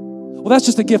 Well, that's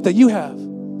just a gift that you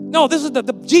have. No, this is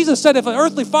Jesus said if an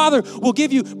earthly father will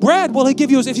give you bread, will he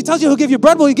give you, if he tells you he'll give you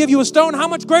bread, will he give you a stone? How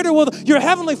much greater will your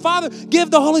heavenly Father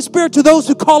give the Holy Spirit to those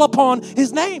who call upon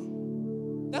his name?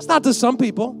 That's not to some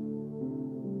people.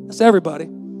 That's everybody.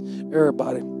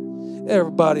 Everybody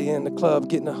in the club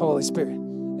getting the Holy Spirit.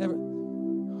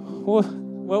 What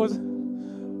was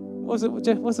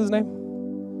it? What's his name?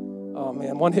 Oh,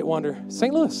 man, one hit wonder.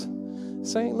 St. Louis.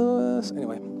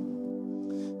 Anyway,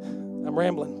 I'm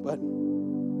rambling, but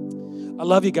I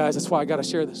love you guys. That's why I got to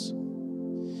share this.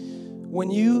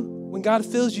 When God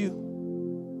fills you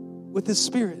with His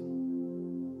Spirit,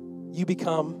 you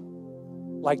become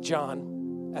like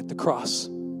John at the cross.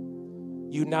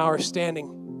 You now are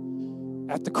standing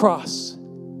at the cross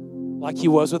like he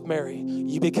was with Mary.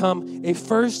 You become a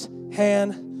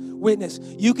first-hand witness.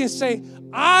 You can say,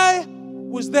 I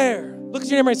was there. Look at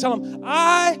your neighbor and tell him,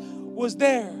 I was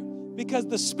there, because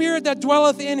the Spirit that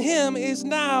dwelleth in him is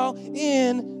now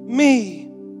in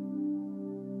me.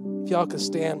 If y'all could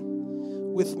stand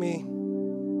with me.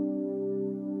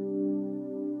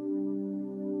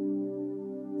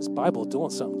 This Bible doing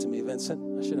something to me,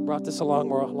 Vincent. I should have brought this along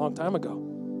more a long time ago.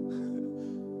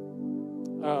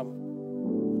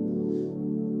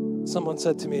 Someone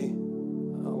said to me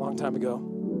a long time ago,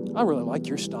 I really like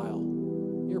your style,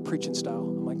 your preaching style.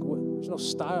 I'm like, what? There's no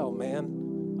style, man.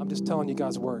 I'm just telling you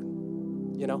God's word.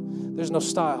 You know, there's no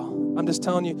style. I'm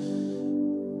telling you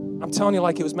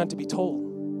like it was meant to be told.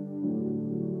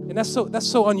 And that's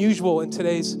so unusual in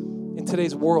today's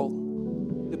world,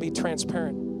 to be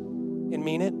transparent and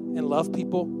mean it and love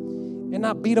people and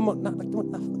not beat them, not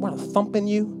want to thumping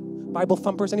you. Bible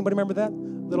thumpers, anybody remember that?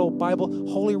 Little Bible,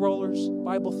 holy rollers,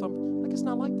 Bible thumpers. Like, it's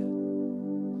not like that.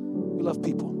 We love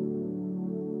people.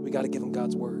 We got to give them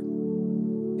God's word.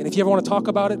 And if you ever want to talk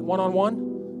about it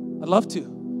one-on-one, I'd love to,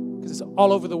 because it's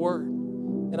all over the word.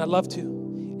 And I'd love to.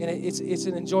 And it's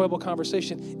an enjoyable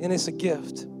conversation, and it's a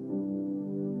gift.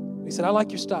 He said, I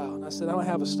like your style. And I said, I don't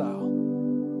have a style.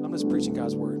 I'm just preaching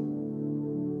God's word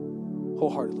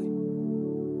wholeheartedly.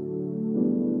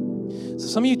 So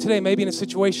some of you today may be in a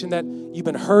situation that you've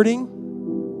been hurting,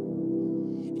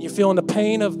 and you're feeling the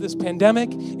pain of this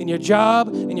pandemic in your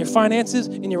job, in your finances,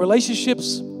 in your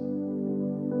relationships.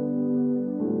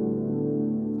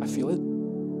 I feel it.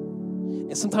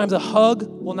 And sometimes a hug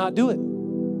will not do it.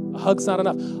 A hug's not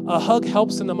enough. A hug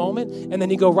helps in the moment, and then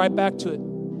you go right back to it.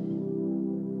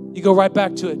 You go right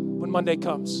back to it when Monday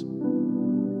comes.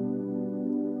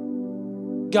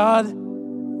 God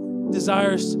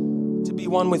desires to be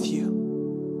one with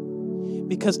you,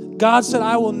 because God said,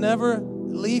 I will never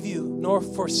leave you nor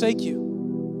forsake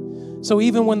you. So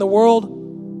even when the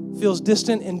world feels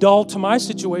distant and dull to my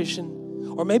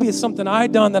situation, or maybe it's something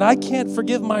I've done that I can't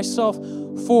forgive myself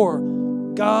for,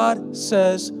 God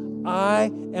says,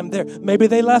 I am there. Maybe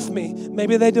they left me.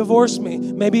 Maybe they divorced me.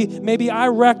 Maybe I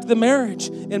wrecked the marriage,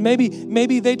 and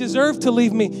maybe they deserve to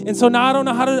leave me. And so now I don't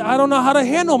know how to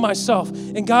handle myself.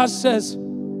 And God says,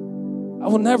 I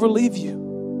will never leave you.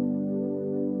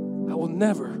 I will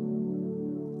never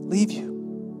leave you.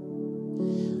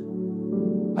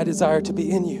 I desire to be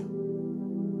in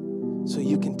you so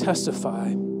you can testify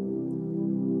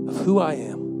of who I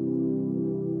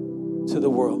am to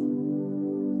the world.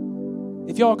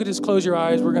 If y'all could just close your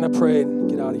eyes, we're going to pray and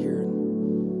get out of here.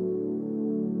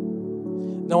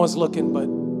 No one's looking, but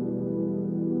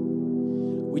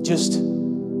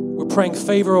we're praying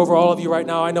favor over all of you right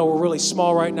now. I know we're really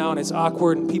small right now, and it's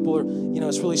awkward, and people are,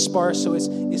 it's really sparse, so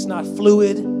it's not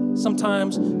fluid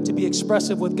sometimes to be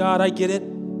expressive with God. I get it.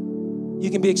 You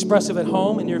can be expressive at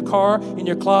home, in your car, in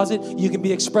your closet. You can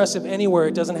be expressive anywhere.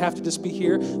 It doesn't have to just be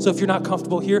here. So if you're not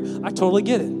comfortable here, I totally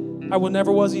get it. I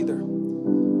never was either.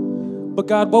 But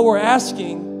God, what we're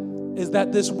asking is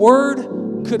that this word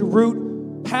could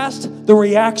root past the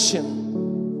reaction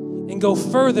and go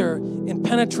further and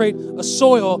penetrate a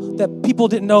soil that people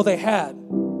didn't know they had.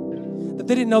 That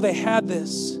they didn't know they had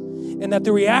this. And that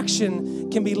the reaction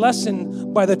can be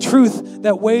lessened by the truth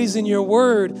that weighs in your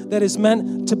word, that is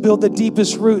meant to build the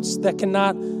deepest roots, that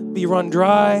cannot be run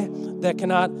dry, that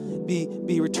cannot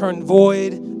be returned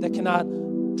void, that cannot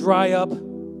dry up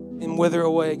and wither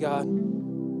away, God.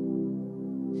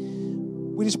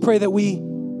 We just pray that we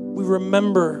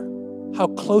remember how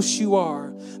close you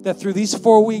are, that through these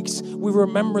 4 weeks, we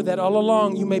remember that all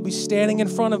along you may be standing in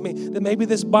front of me, that maybe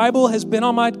this Bible has been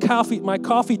on my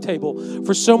coffee table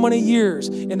for so many years,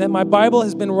 and that my Bible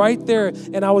has been right there,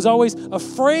 and I was always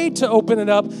afraid to open it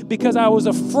up because I was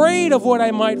afraid of what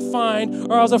I might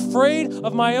find, or I was afraid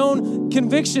of my own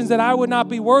convictions that I would not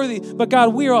be worthy. But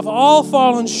God, we have all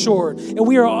fallen short, and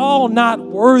we are all not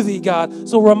worthy, God.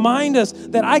 So remind us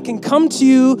that I can come to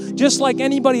you just like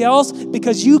anybody else,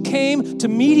 because you came to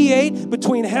mediate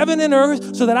between heaven and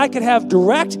earth so that I could have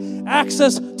direct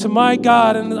access to my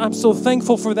God, and I'm so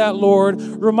thankful for that, Lord.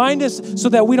 Remind us so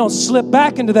that we don't slip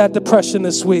back into that depression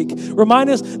this week. Remind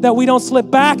us that we don't slip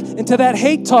back into that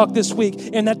hate talk this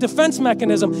week and that defense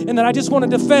mechanism, and that I just want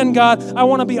to defend, God. I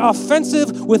want to be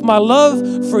offensive with my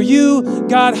love for you.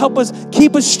 God, help us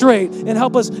keep us straight and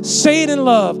help us say it in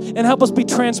love and help us be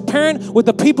transparent with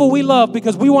the people we love,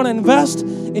 because we want to invest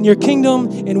in your kingdom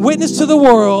and witness to the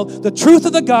world the truth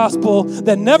of the gospel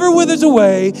that never withers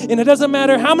away. And it doesn't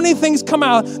matter how many things come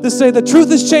out that say the truth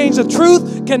has changed. The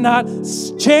truth cannot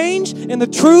change, and the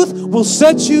truth will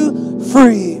set you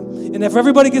free. And if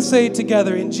everybody can say it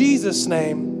together, in Jesus'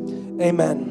 name, amen.